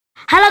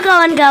Halo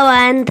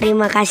kawan-kawan,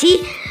 terima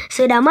kasih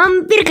sudah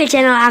mampir ke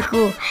channel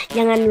aku.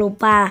 Jangan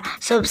lupa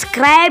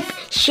subscribe,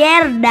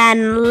 share,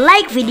 dan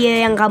like video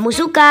yang kamu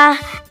suka.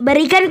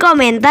 Berikan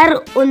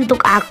komentar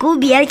untuk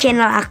aku biar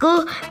channel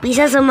aku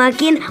bisa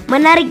semakin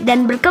menarik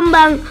dan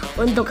berkembang.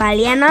 Untuk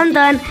kalian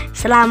nonton,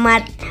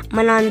 selamat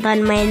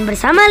menonton main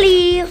bersama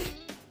Liv.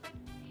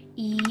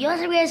 Yo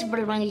guys,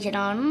 bertemu lagi di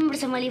channel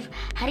bersama Liv.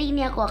 Hari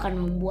ini aku akan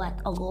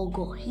membuat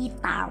ogoh-ogoh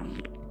hitam.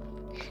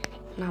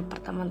 Nah,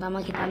 pertama-tama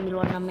kita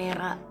ambil warna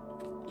merah.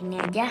 Ini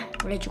aja,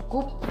 udah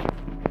cukup?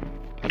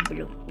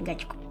 Belum,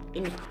 nggak cukup.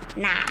 Ini.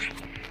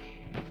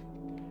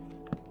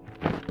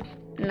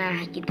 Nah,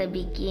 kita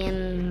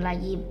bikin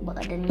lagi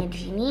badannya di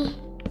sini.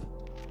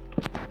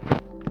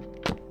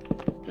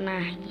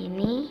 Nah,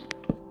 ini.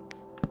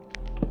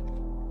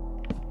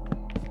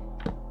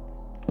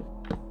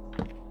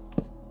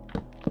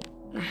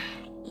 Nah,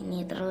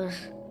 ini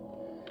terus.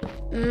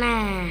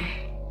 Nah,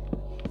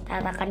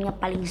 tatakannya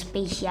paling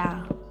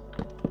spesial.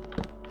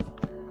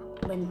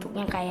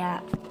 Bentuknya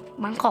kayak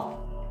mangkok.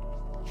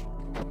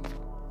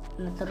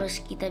 Nah,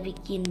 terus kita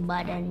bikin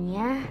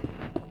badannya.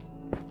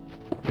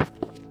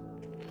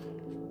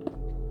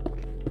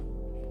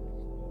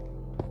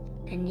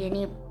 Dan dia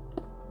ini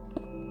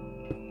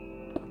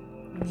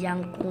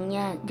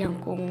jangkungnya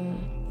jangkung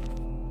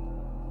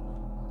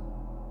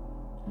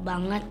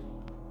banget.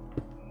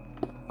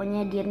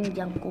 Pokoknya dia ini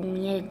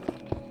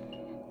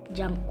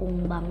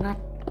jangkung banget.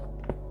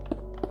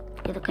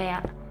 Gitu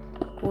kayak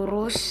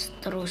kurus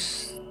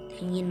terus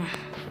tinggi. Nah,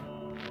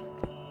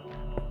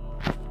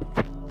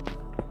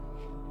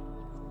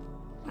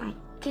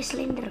 kayak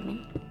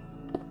Slenderman.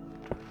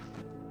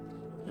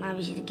 Nah,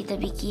 habis itu kita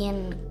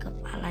bikin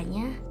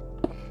kepalanya.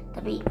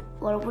 Tapi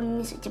walaupun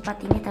ini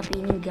secepat ini,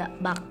 tapi ini gak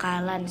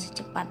bakalan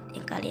secepat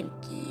yang kalian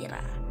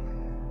kira.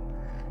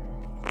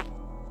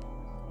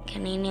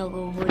 Karena ini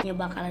ogoh-ogohnya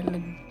bakalan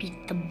lebih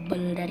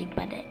tebal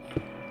daripada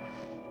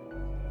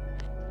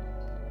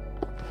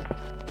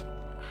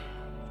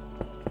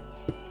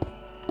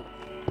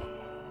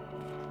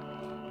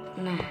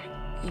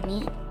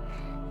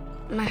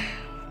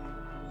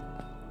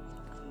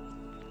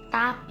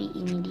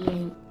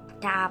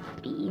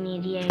tapi ini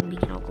dia yang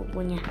bikin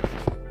ogoh-ogohnya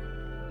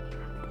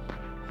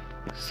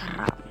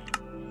seram.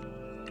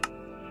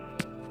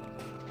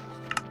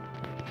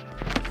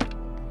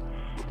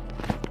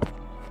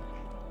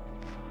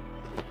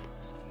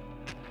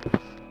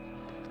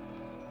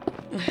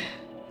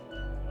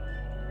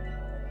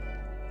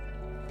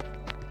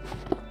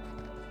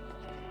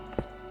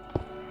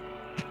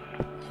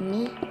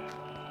 Ini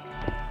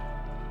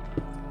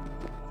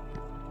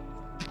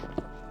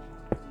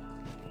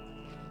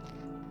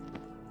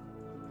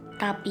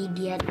tapi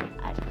dia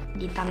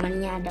di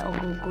tangannya ada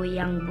ogoh-ogoh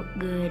yang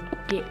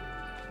gede.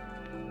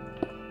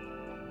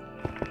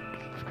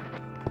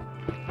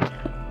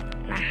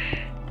 Nah,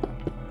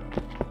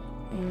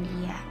 ini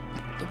dia.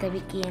 Kita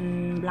bikin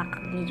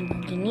belakangnya juga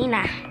gini.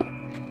 Nah,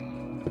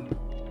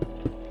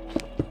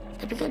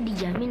 tapi kan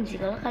dijamin sih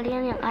kalau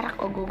kalian yang arak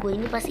ogoh-ogoh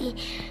ini pasti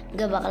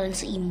gak bakalan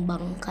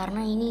seimbang, karena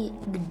ini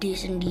gede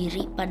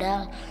sendiri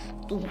padahal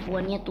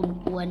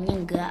tumpuannya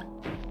gak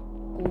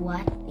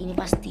kuat. Ini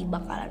pasti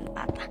bakalan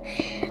patah.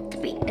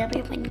 Tapi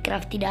dari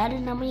Minecraft tidak ada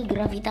namanya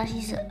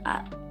gravitasi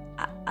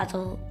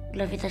atau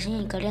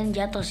gravitasinya kalian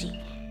jatuh sih,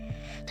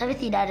 tapi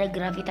tidak ada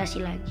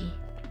gravitasi lagi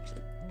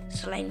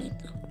selain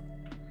itu.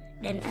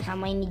 Dan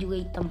sama ini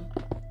juga hitam.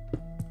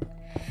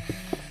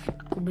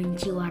 Aku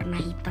benci warna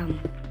hitam.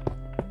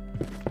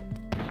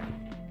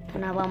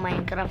 Kenapa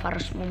Minecraft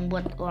harus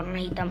membuat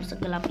warna hitam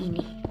segelap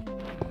ini?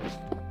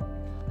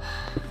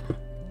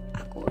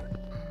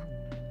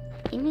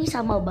 Ini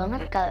sama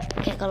banget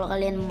kayak kalau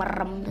kalian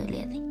merem tuh,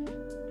 lihat nih.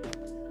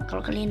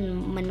 Kalau kalian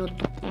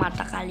menutup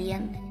mata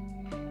kalian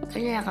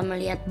akan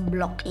melihat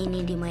blok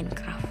ini di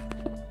Minecraft.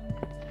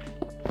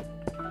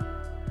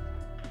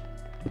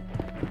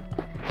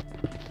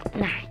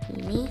 Nah,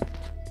 ini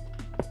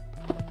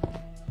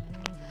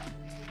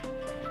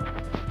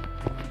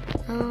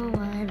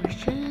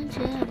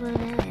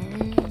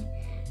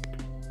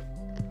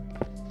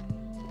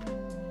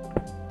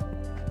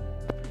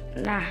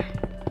nah,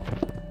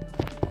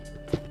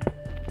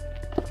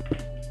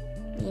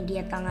 ini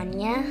dia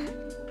tangannya.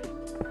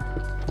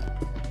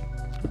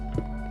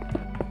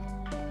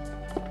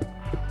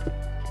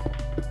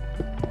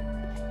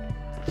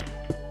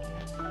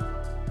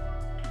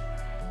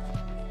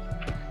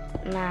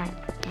 Nah,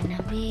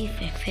 enabi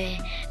fefe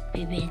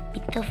bebek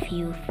pita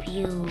view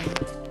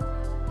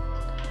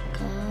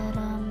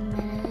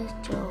karamel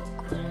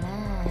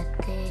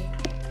chocolate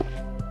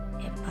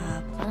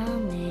papa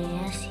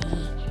me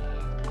así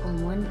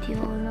como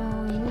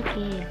entiolo ini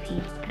ke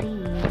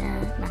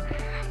Fitrina. Nah,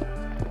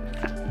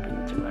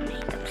 benci warna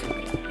hitam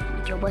sekali.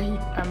 Coba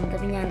hitam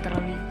tapi jangan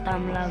terlalu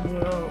hitam lah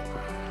bro.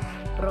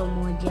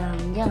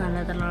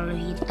 Janganlah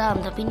terlalu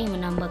hitam, tapi ini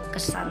menambah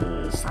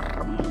kesan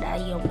serem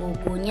dari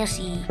ogoh-ogohnya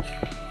sih.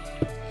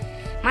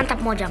 Mantap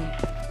Mojang.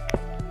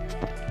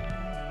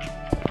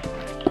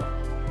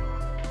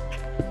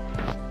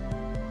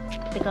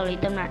 Tapi kalau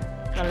hitam,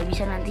 kalau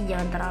bisa nanti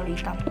jangan terlalu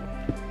hitam.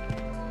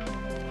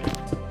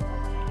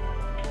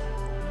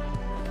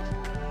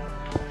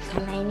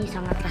 karena ini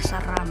sangat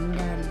seram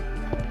dan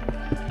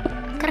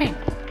keren.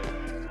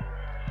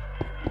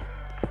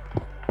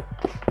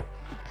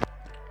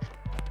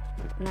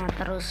 Nah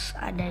terus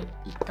ada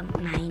item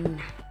lain.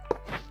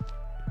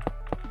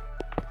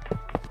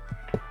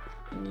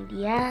 Ini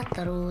dia,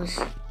 terus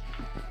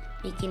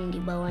bikin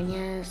di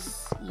bawahnya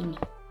ini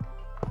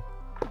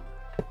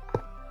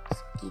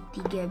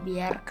segitiga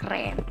biar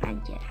keren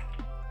aja.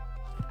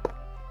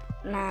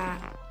 Nah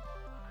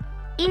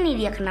ini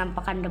dia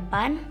kenampakan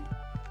depan,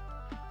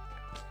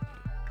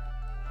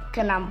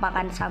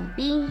 kenampakan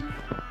samping,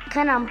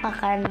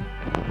 kenampakan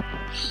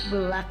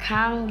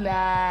belakang,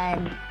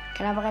 dan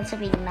kenampakan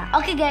samping. Nah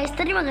oke guys,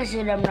 terima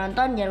kasih sudah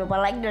menonton. Jangan lupa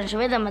like dan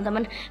subscribe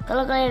teman-teman.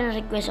 Kalau kalian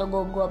request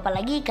Ogoh-Ogoh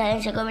apalagi, kalian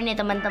bisa komen ya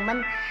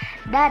teman-teman.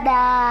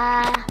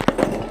 Dadah.